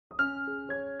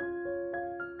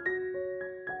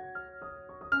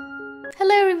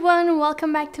Hello everyone,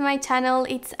 welcome back to my channel.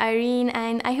 It's Irene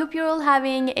and I hope you're all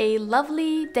having a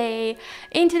lovely day.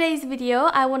 In today's video,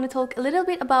 I want to talk a little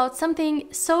bit about something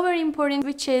so very important,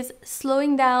 which is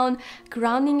slowing down,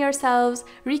 grounding ourselves,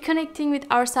 reconnecting with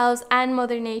ourselves and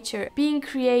Mother Nature, being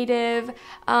creative,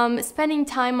 spending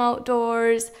time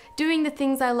outdoors, doing the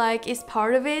things I like is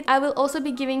part of it. I will also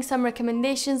be giving some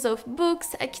recommendations of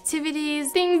books,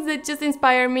 activities, things that just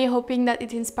inspire me, hoping that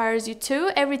it inspires you too.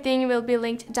 Everything will be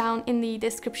linked down in the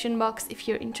description box if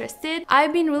you're interested.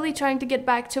 I've been really trying to get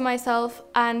back to myself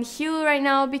and heal right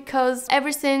now because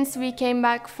ever since we came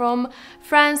back from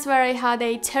France, where I had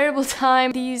a terrible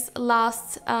time, these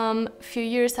last few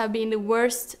years have been the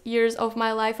worst years of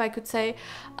my life, I could say.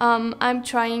 I'm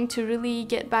trying to really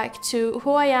get back to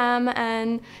who I am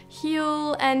and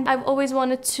heal, and I've always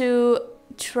wanted to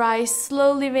try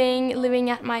slow living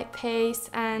at my pace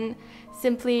and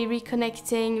simply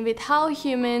reconnecting with how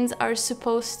humans are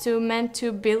meant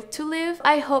to build to live.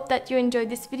 I hope that you enjoyed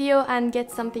this video and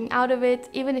get something out of it,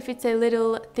 even if it's a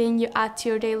little thing you add to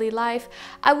your daily life.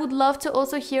 I would love to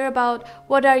also hear about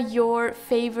what are your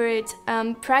favorite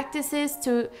practices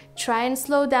to try and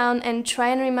slow down and try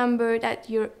and remember that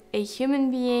you're a human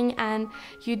being and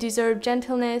you deserve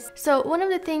gentleness. So one of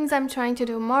the things I'm trying to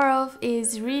do more of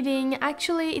is reading.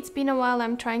 Actually, it's been a while.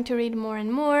 I'm trying to read more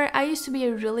and more. I used to be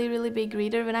a really big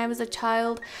reader when I was a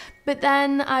child, but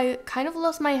then I kind of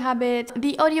lost my habit.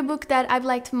 The audiobook that I've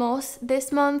liked most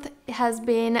this month has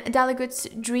been Dalagood's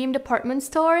Dream Department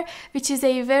Store, which is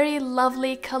a very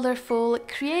lovely, colorful,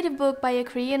 creative book by a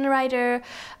Korean writer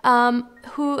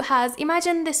who has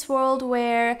imagined this world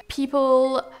where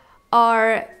people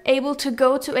are able to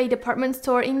go to a department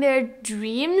store in their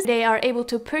dreams. They are able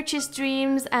to purchase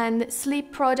dreams and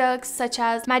sleep products such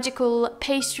as magical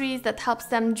pastries that helps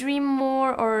them dream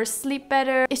more or sleep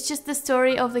better. It's just the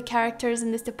story of the characters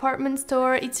in this department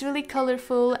store. It's really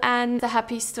colorful and a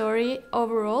happy story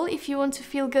overall if you want to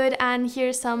feel good and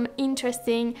hear some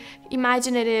interesting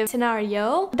imaginative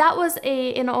scenario. That was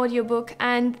an audiobook,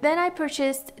 and then I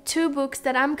purchased two books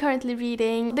that I'm currently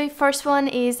reading. The first one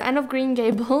is Anne of Green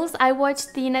Gables. I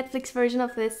watched the Netflix version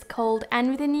of this called Anne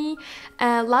with an E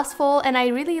last fall and I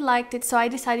really liked it, so I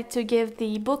decided to give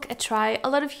the book a try. A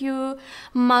lot of you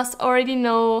must already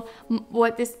know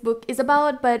what this book is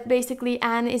about, but basically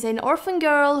Anne is an orphan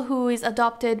girl who is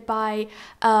adopted by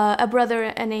a brother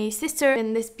and a sister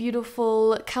in this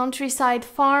beautiful countryside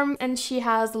farm, and she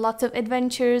has lots of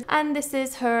adventures and this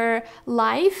is her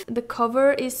life. The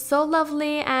cover is so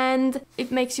lovely and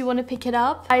it makes you want to pick it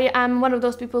up. I am one of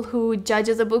those people who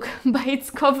judges a book by its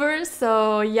cover,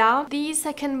 so yeah. The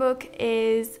second book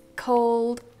is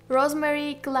called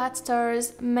Rosemary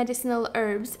Gladstar's Medicinal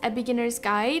Herbs, a Beginner's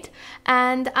Guide,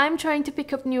 and I'm trying to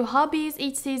pick up new hobbies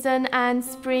each season, and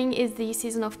spring is the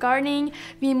season of gardening.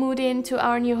 We moved into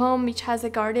our new home which has a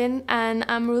garden and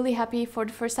I'm really happy for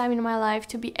the first time in my life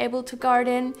to be able to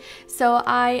garden, so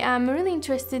I am really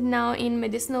interested now in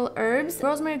medicinal herbs.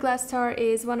 Rosemary Gladstar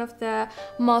is one of the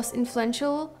most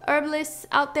influential herbalists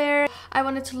out there. I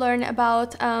wanted to learn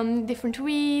about different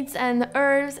weeds and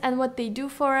herbs and what they do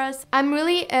for us. I'm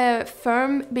really a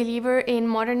firm believer in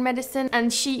modern medicine,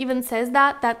 and she even says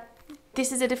that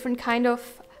this is a different kind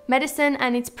of medicine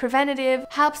and it's preventative,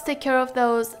 helps take care of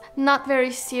those not very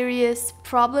serious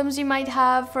problems you might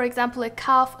have, for example a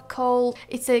cough, a cold.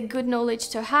 It's a good knowledge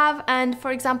to have. And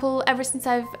for example, ever since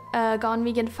I've gone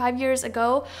vegan 5 years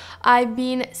ago, I've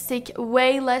been sick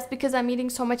way less because I'm eating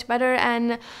so much better,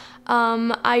 and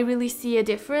I really see a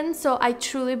difference. So I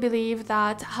truly believe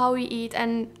that how we eat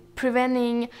and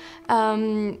preventing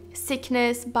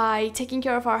sickness by taking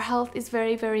care of our health is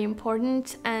very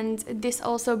important, and this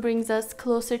also brings us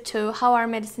closer to how our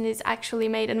medicine is actually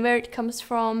made and where it comes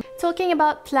from. Talking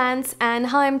about plants and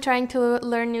how I'm trying to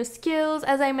learn new skills,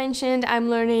 as I mentioned, I'm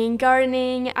learning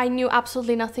gardening. I knew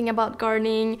absolutely nothing about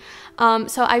gardening,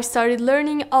 so I've started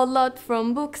learning a lot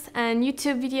from books and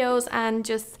YouTube videos and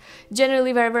just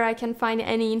generally wherever I can find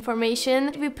any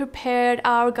information. We prepared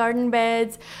our garden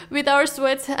beds with our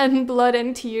sweat and blood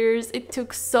and tears. It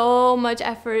took so much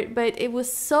effort, but it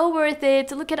was so worth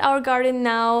it. Look at our garden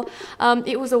now.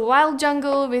 It was a wild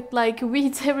jungle with like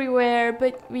weeds everywhere,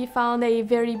 but we found a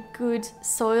very good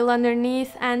soil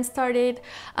underneath and started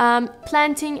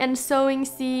planting and sowing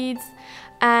seeds,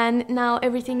 and now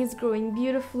everything is growing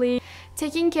beautifully.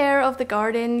 taking care of the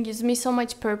garden gives me so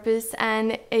much purpose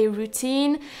and a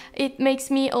routine. It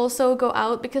makes me also go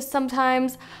out because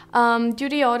sometimes due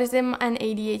to autism and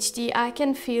ADHD, I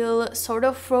can feel sort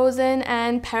of frozen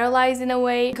and paralyzed in a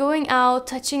way. Going out,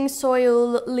 touching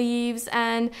soil, leaves,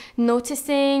 and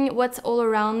noticing what's all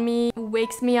around me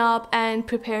wakes me up and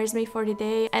prepares me for the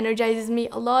day, energizes me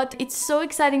a lot. It's so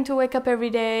exciting to wake up every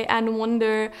day and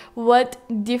wonder what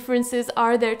differences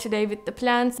are there today with the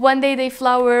plants. One day they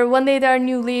flower, one day there are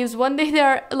new leaves, one day there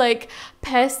are like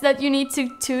pests that you need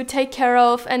to take care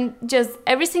of, and just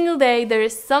every single day there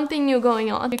is something new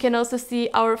going on. You can also see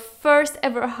our first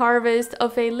ever harvest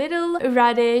of a little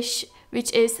radish,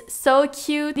 which is so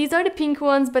cute. These are the pink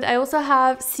ones, but I also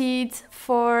have seeds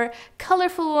for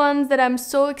colorful ones that I'm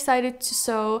so excited to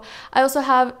sow. I also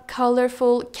have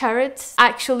colorful carrots.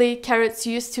 Actually, carrots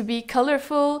used to be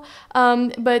colorful,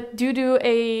 but due to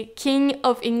a king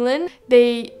of England,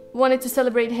 they wanted to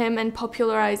celebrate him and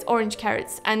popularize orange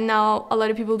carrots, and now a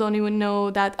lot of people don't even know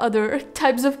that other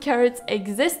types of carrots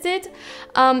existed,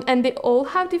 and they all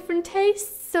have different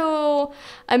tastes. So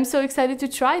I'm so excited to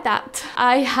try that.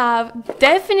 I have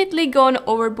definitely gone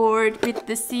overboard with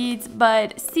the seeds,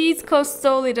 but seeds cost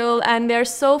so little and they're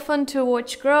so fun to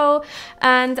watch grow,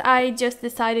 and I just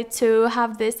decided to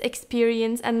have this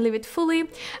experience and live it fully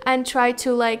and try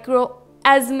to like grow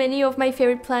as many of my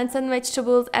favorite plants and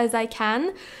vegetables as I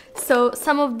can. So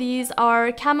some of these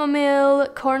are chamomile,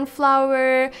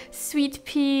 cornflower, sweet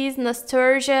peas,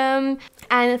 nasturtium,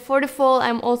 and for the fall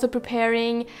I'm also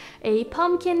preparing a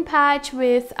pumpkin patch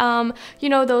with you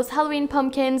know, those Halloween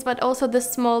pumpkins, but also the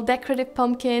small decorative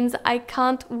pumpkins. I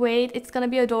can't wait, it's gonna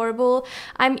be adorable.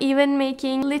 I'm even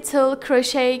making little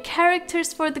crochet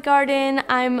characters for the garden.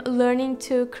 I'm learning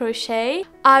to crochet.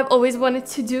 I've always wanted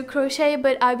to do crochet,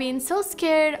 but I've been so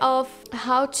scared of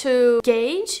how to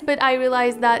gauge, but I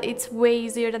realized that it's way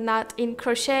easier than that in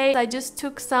crochet. I just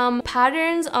took some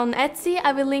patterns on Etsy.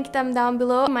 I will link them down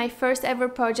below. My first ever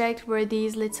project were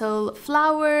these little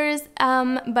flowers,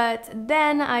 but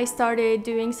then I started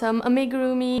doing some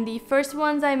amigurumi. The first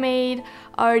ones I made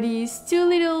are these two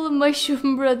little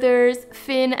mushroom brothers,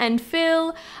 Finn and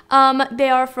Phil. They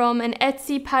are from an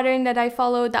Etsy pattern that I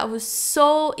followed that was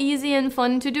so easy and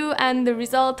fun to do, and the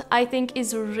result I think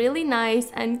is really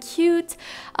nice and cute.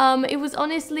 It was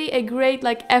honestly a great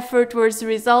like effort versus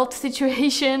result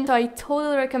situation, so I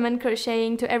totally recommend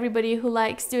crocheting to everybody who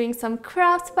likes doing some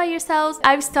crafts by yourselves.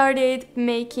 I've started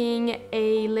making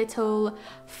a little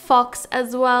fox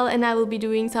as well, and I will be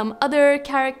doing some other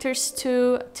characters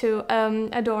too to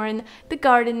adorn the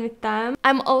garden with them.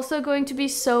 I'm also going to be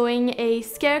sewing a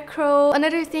scarecrow.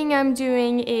 Another thing I'm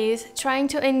doing is trying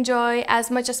to enjoy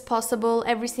as much as possible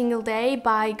every single day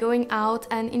by going out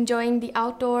and enjoying the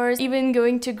outdoors. Even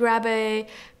going to grab a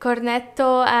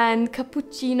cornetto and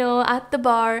cappuccino at the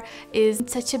bar is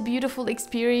such a beautiful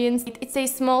experience. It's a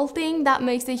small thing that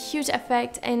makes a huge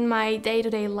effect in my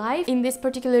day-to-day life. In this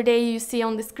particular day you see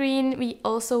on the screen, we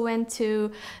also went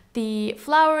to the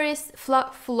florist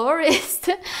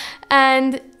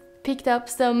and picked up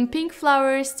some pink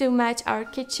flowers to match our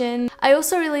kitchen. I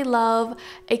also really love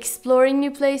exploring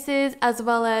new places as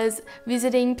well as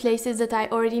visiting places that I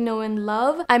already know and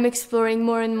love. I'm exploring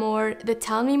more and more the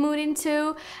town we moved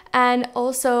into, and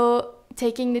also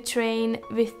taking the train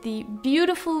with the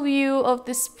beautiful view of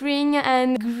the spring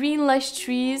and green lush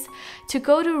trees to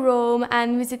go to Rome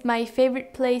and visit my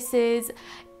favorite places,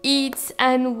 eat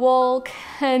and walk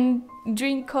and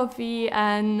drink coffee,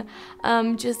 and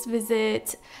just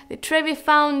visit the Trevi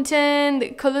Fountain, the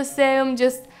Colosseum.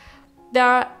 Just there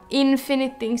are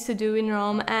infinite things to do in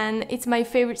Rome, and it's my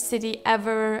favorite city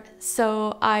ever,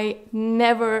 so I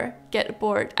never get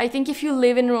bored. I think if you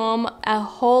live in Rome a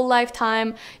whole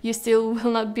lifetime, you still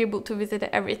will not be able to visit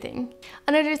everything.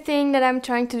 Another thing that I'm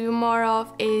trying to do more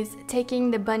of is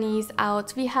taking the bunnies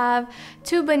out. We have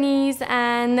two bunnies,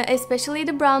 and especially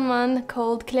the brown one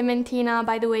called Clementina.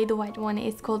 By the way, the white one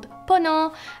is called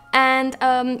Pono, and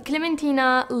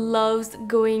Clementina loves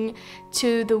going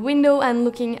to the window and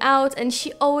looking out, and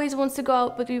she always wants to go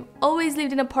out, but we've always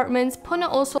lived in apartments. Pono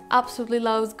also absolutely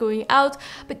loves going out,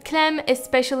 but Clem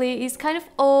especially is kind of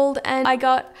old, and I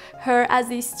got her as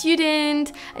a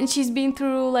student and she's been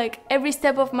through like every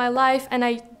step of my life, and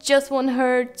I just want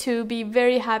her to be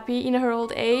very happy in her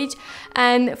old age,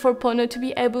 and for Pono to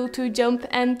be able to jump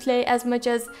and play as much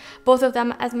as both of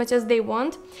them as much as they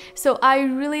want. So I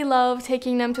really love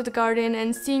taking them to the garden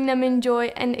and seeing them enjoy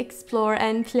and explore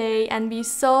and play and be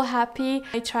so happy.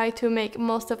 I try to make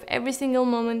most of every single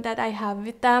moment that I have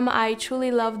with them. I truly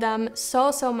love them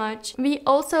so much. We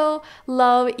also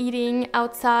love eating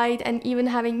outside and even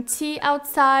having tea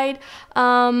outside.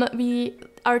 We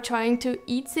are trying to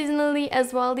eat seasonally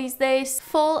as well these days.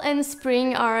 Fall and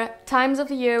spring are times of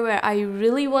the year where I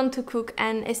really want to cook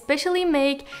and especially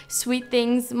make sweet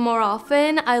things more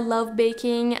often. I love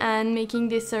baking and making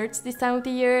desserts this time of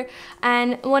the year,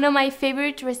 and one of my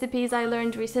favorite recipes I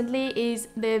learned recently is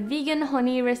the vegan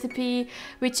honey recipe,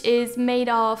 which is made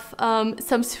of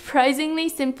some surprisingly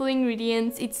simple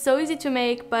ingredients. It's so easy to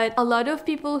make, but a lot of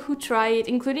people who try it,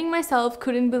 including myself,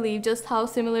 couldn't believe just how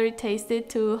similar it tasted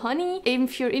to honey.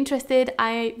 If you're interested,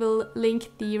 I will link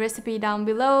the recipe down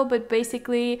below, but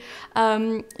basically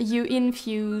you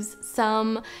infuse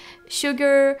some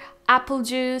sugar, apple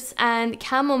juice and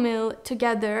chamomile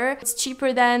together. It's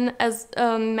cheaper than as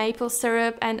maple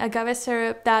syrup and agave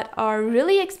syrup that are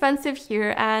really expensive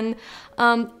here, and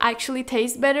actually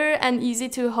taste better and easy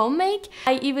to home make.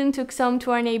 I even took some to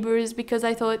our neighbors because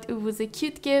I thought it was a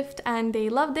cute gift and they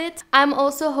loved it. I'm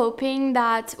also hoping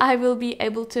that I will be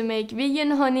able to make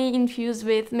vegan honey infused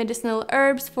with medicinal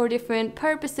herbs for different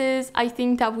purposes. I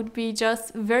think that would be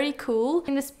just very cool.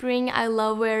 In the spring, I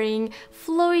love wearing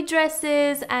flowy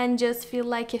dresses and just feel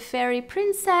like a fairy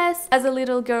princess. As a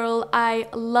little girl, I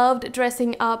loved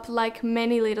dressing up like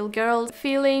many little girls.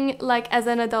 Feeling like as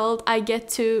an adult I get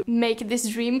to make this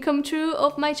dream come true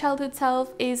of my childhood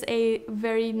self is a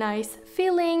very nice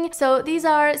feeling. So these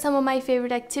are some of my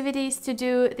favorite activities to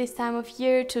do this time of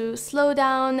year to slow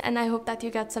down, and I hope that you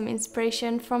got some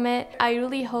inspiration from it. I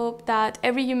really hope that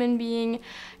every human being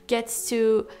gets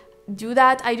to do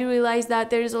that. I do realize that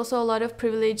there is also a lot of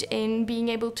privilege in being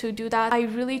able to do that. I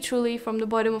really truly from the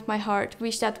bottom of my heart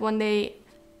wish that one day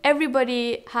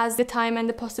everybody has the time and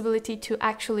the possibility to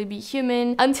actually be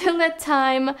human. Until that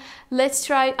time, let's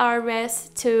try our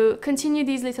best to continue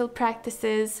these little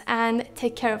practices and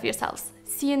take care of yourselves.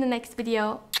 See you in the next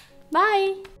video.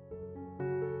 Bye!